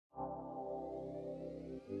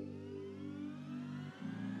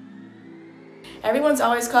Everyone's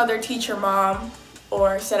always called their teacher mom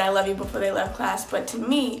or said I love you before they left class, but to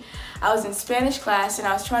me, I was in Spanish class and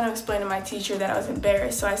I was trying to explain to my teacher that I was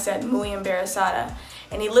embarrassed, so I said muy embarazada,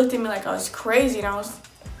 and he looked at me like I was crazy, and I was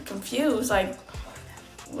confused, like,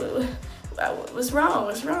 what's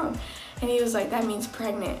wrong? And he was like, that means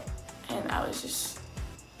pregnant, and I was just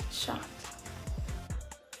shocked.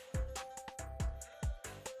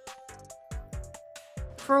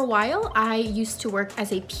 For a while, I used to work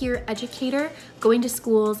as a peer educator, going to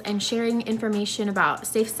schools and sharing information about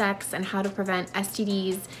safe sex and how to prevent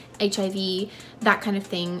STDs, HIV, that kind of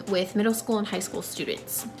thing with middle school and high school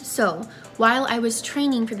students. So while I was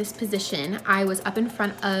training for this position, I was up in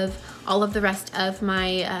front of all of the rest of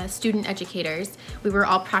my student educators. We were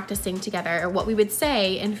all practicing together what we would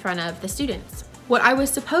say in front of the students. What I was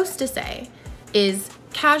supposed to say is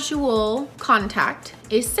casual contact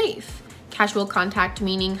is safe. Casual contact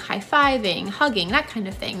meaning high-fiving, hugging, that kind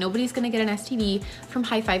of thing. Nobody's gonna get an STD from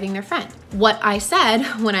high-fiving their friend. What I said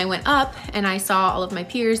when I went up and I saw all of my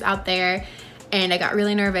peers out there and I got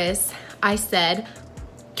really nervous, I said,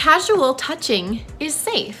 casual touching is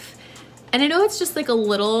safe. And I know it's just like a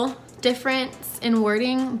little difference in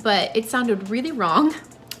wording, but it sounded really wrong.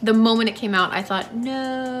 The moment it came out, I thought,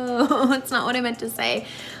 no, that's not what I meant to say.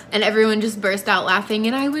 And everyone just burst out laughing,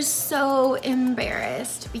 and I was so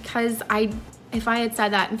embarrassed because if I had said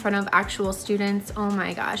that in front of actual students, oh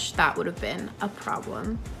my gosh, that would have been a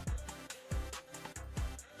problem.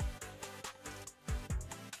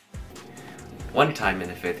 One time in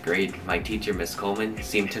the 5th grade, my teacher, Miss Coleman,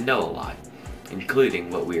 seemed to know a lot, including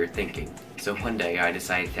what we were thinking. So one day I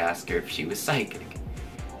decided to ask her if she was psychic.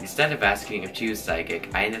 Instead of asking if she was psychic,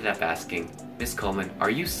 I ended up asking, Miss Coleman, are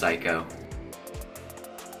you psycho?